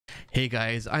Hey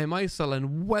guys, I'm Ayesel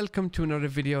and welcome to another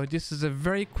video. This is a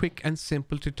very quick and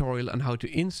simple tutorial on how to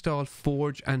install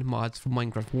Forge and mods for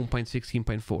Minecraft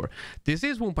 1.16.4. This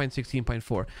is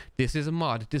 1.16.4. This is a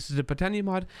mod. This is a Britannia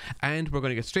mod, and we're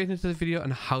going to get straight into the video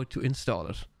on how to install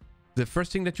it. The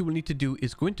first thing that you will need to do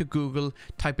is go into Google,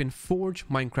 type in Forge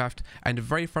Minecraft, and the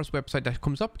very first website that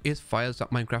comes up is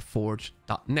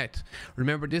files.minecraftforge.net.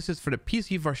 Remember, this is for the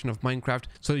PC version of Minecraft,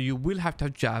 so you will have to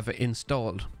have Java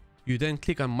installed. You then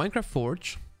click on Minecraft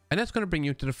Forge, and that's going to bring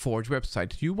you to the Forge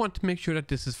website. You want to make sure that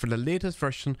this is for the latest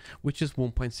version, which is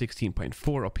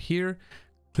 1.16.4 up here.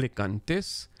 Click on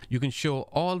this. You can show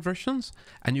all versions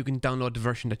and you can download the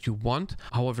version that you want.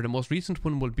 However, the most recent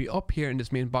one will be up here in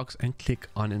this main box, and click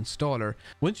on installer.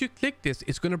 Once you click this,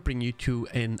 it's going to bring you to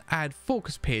an add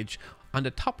focus page. On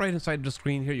the top right hand side of the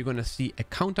screen here, you're going to see a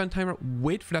countdown timer.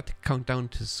 Wait for that countdown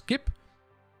to skip.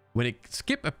 When it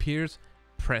skip appears,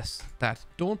 press that.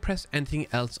 Don't press anything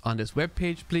else on this web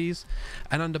page, please.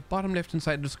 And on the bottom left hand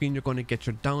side of the screen, you're going to get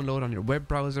your download on your web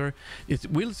browser. It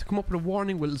will come up with a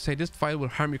warning. Will say this file will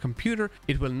harm your computer.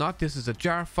 It will not. This is a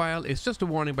jar file. It's just a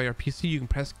warning by your PC. You can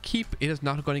press keep. It is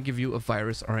not going to give you a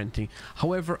virus or anything.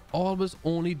 However, always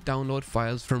only download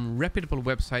files from reputable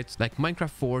websites like Minecraft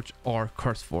Forge or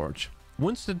CurseForge.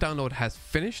 Once the download has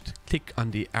finished, click on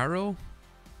the arrow,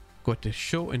 go to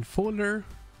show in folder.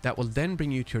 That will then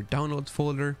bring you to your downloads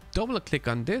folder. Double click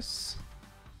on this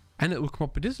and it will come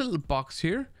up with this little box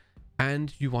here,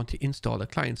 and you want to install a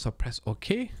client, so press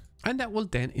OK, and that will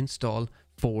then install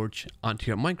Forge onto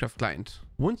your Minecraft client.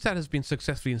 Once that has been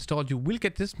successfully installed, you will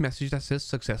get this message that says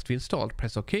successfully installed.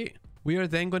 Press OK. We are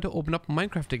then going to open up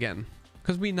Minecraft again,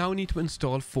 because we now need to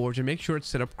install Forge and make sure it's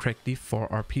set up correctly for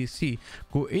our PC.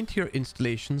 Go into your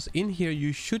installations. In here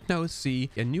you should now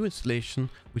see a new installation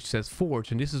which says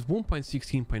Forge, and this is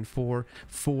 1.16.4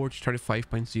 Forge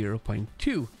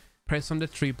 35.0.2. Press on the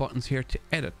three buttons here to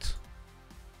edit.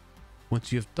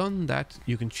 Once you've done that,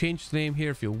 you can change the name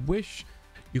here if you wish.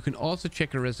 You can also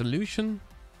check your resolution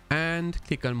and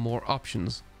click on more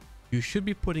options. You should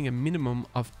be putting a minimum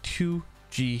of 2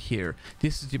 G here.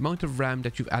 This is the amount of RAM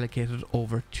that you've allocated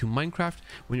over to Minecraft.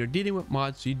 When you're dealing with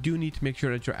mods, you do need to make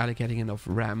sure that you're allocating enough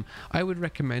RAM. I would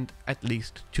recommend at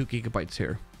least 2 GB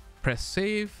here. Press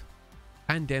save,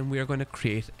 and then we are going to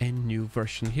create a new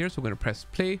version here. So we're going to press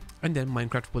play, and then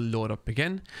Minecraft will load up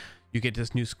again. You get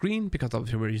this new screen because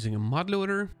obviously we're using a mod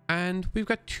loader, and we've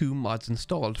got 2 mods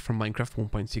installed from Minecraft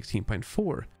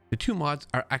 1.16.4. The 2 mods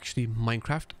are actually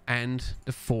Minecraft and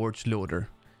the Forge loader.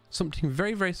 Something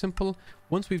very, very simple.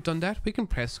 Once we've done that, we can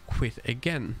press quit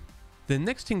again. The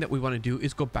next thing that we want to do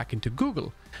is go back into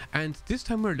Google, and this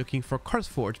time we're looking for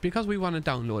CurseForge because we want to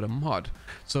download a mod.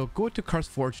 So go to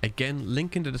CurseForge again,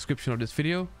 link in the description of this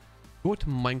video. Go to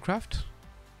Minecraft,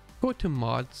 go to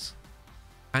mods,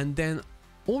 and then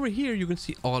over here you can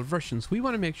see all versions. We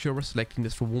want to make sure we're selecting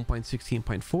this for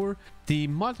 1.16.4. The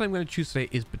mod that I'm going to choose today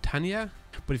is Britannia,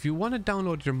 but if you want to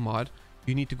download your mod,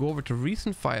 you need to go over to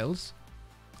recent files.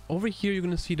 Over here, you're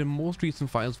going to see the most recent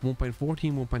files, 1.14,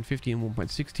 1.15, and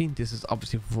 1.16. This is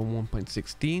obviously from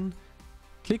 1.16.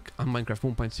 Click on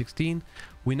Minecraft 1.16.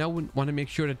 We now want to make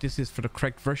sure that this is for the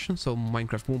correct version, so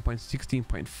Minecraft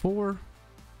 1.16.4.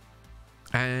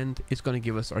 And it's going to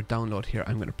give us our download here.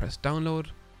 I'm going to press download.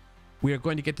 We are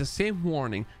going to get the same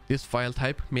warning. This file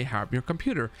type may harm your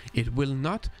computer. It will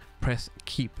not. Press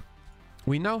keep.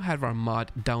 We now have our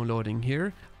mod downloading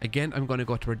here. Again, I'm going to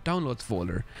go to our downloads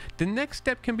folder. The next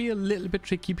step can be a little bit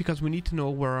tricky because we need to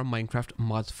know where our Minecraft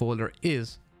mods folder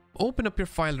is. Open up your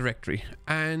file directory,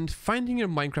 and finding your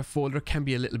Minecraft folder can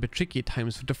be a little bit tricky at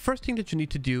times. So the first thing that you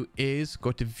need to do is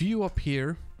go to view up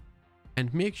here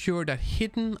and make sure that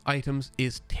hidden items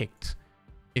is ticked.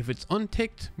 If it's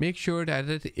unticked, make sure that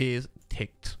it is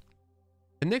ticked.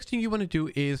 The next thing you want to do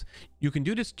is, you can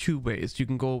do this 2 ways. You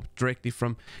can go directly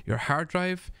from your hard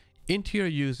drive into your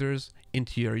users,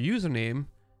 into your username,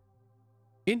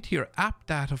 into your app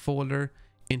data folder,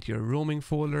 into your roaming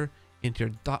folder, into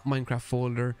your .minecraft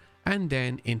folder, and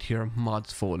then into your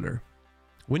mods folder.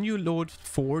 When you load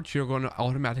Forge, you're going to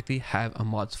automatically have a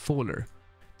mods folder.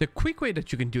 The quick way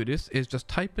that you can do this is just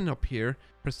type in up here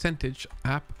percentage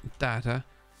app data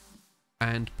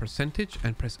and percentage,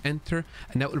 and press enter,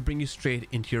 and that will bring you straight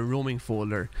into your roaming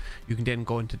folder. You can then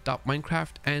go into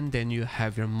 .minecraft, and then you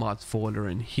have your mods folder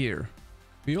in here.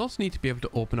 We also need to be able to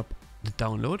open up the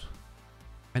download,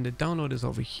 and the download is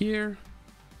over here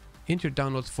into your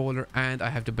downloads folder, and I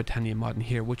have the Britannia mod in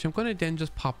here, which I'm going to then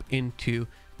just pop into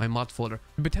my mods folder.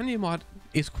 The Britannia mod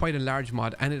is quite a large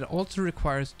mod, and it also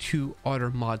requires 2 other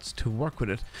mods to work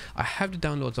with it. I have the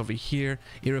downloads over here.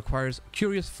 It requires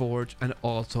Curious Forge and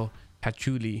also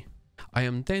Patchouli. I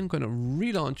am then going to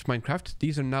relaunch Minecraft.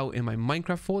 These are now in my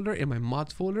Minecraft folder, in my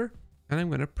mods folder, and I'm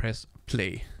going to press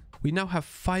play. We now have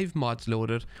 5 mods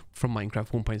loaded from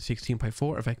Minecraft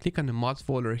 1.16.4. If I click on the mods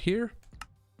folder here,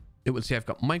 it will say I've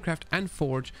got Minecraft and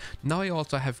Forge. Now I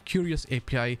also have Curious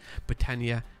API,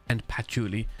 Britannia, and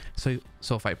Patchouli. So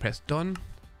if I press done,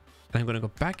 I'm going to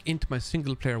go back into my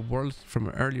single player world from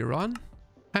earlier on,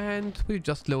 and we've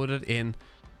just loaded in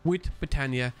with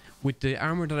Britannia, with the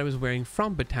armor that I was wearing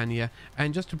from Britannia,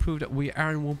 and just to prove that we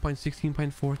are in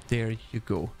 1.16.4, there you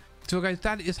go. So guys,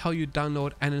 that is how you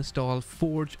download and install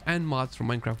Forge and mods from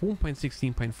Minecraft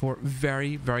 1.16.4.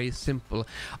 Very, very simple.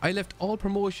 I left all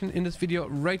promotion in this video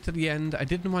right to the end. I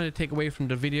didn't want to take away from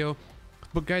the video.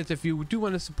 But guys, if you do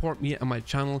want to support me and my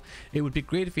channel, it would be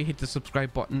great if you hit the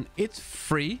subscribe button. It's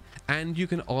free, and you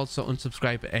can also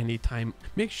unsubscribe at any time.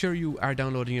 Make sure you are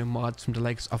downloading your mods from the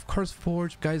likes of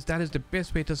CurseForge. Guys, that is the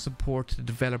best way to support the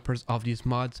developers of these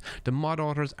mods. The mod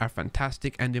authors are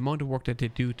fantastic, and the amount of work that they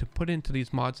do to put into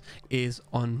these mods is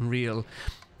unreal.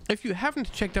 If you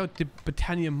haven't checked out the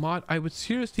Britannia mod, I would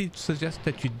seriously suggest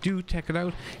that you do check it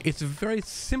out. It's a very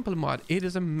simple mod. It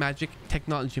is a magic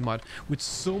technology mod with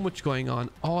so much going on,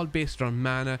 all based on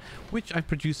mana, which I'm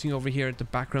producing over here at the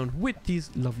background with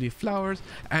these lovely flowers,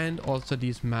 and also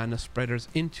these mana spreaders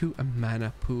into a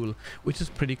mana pool, which is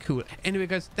pretty cool. Anyway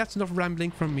guys, that's enough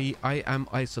rambling from me. I am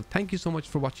Ayesel. Thank you so much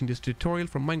for watching this tutorial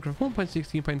from Minecraft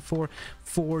 1.16.4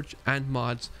 Forge and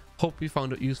mods. Hope you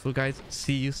found it useful, guys.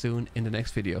 See you soon in the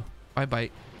next video. Bye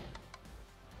bye.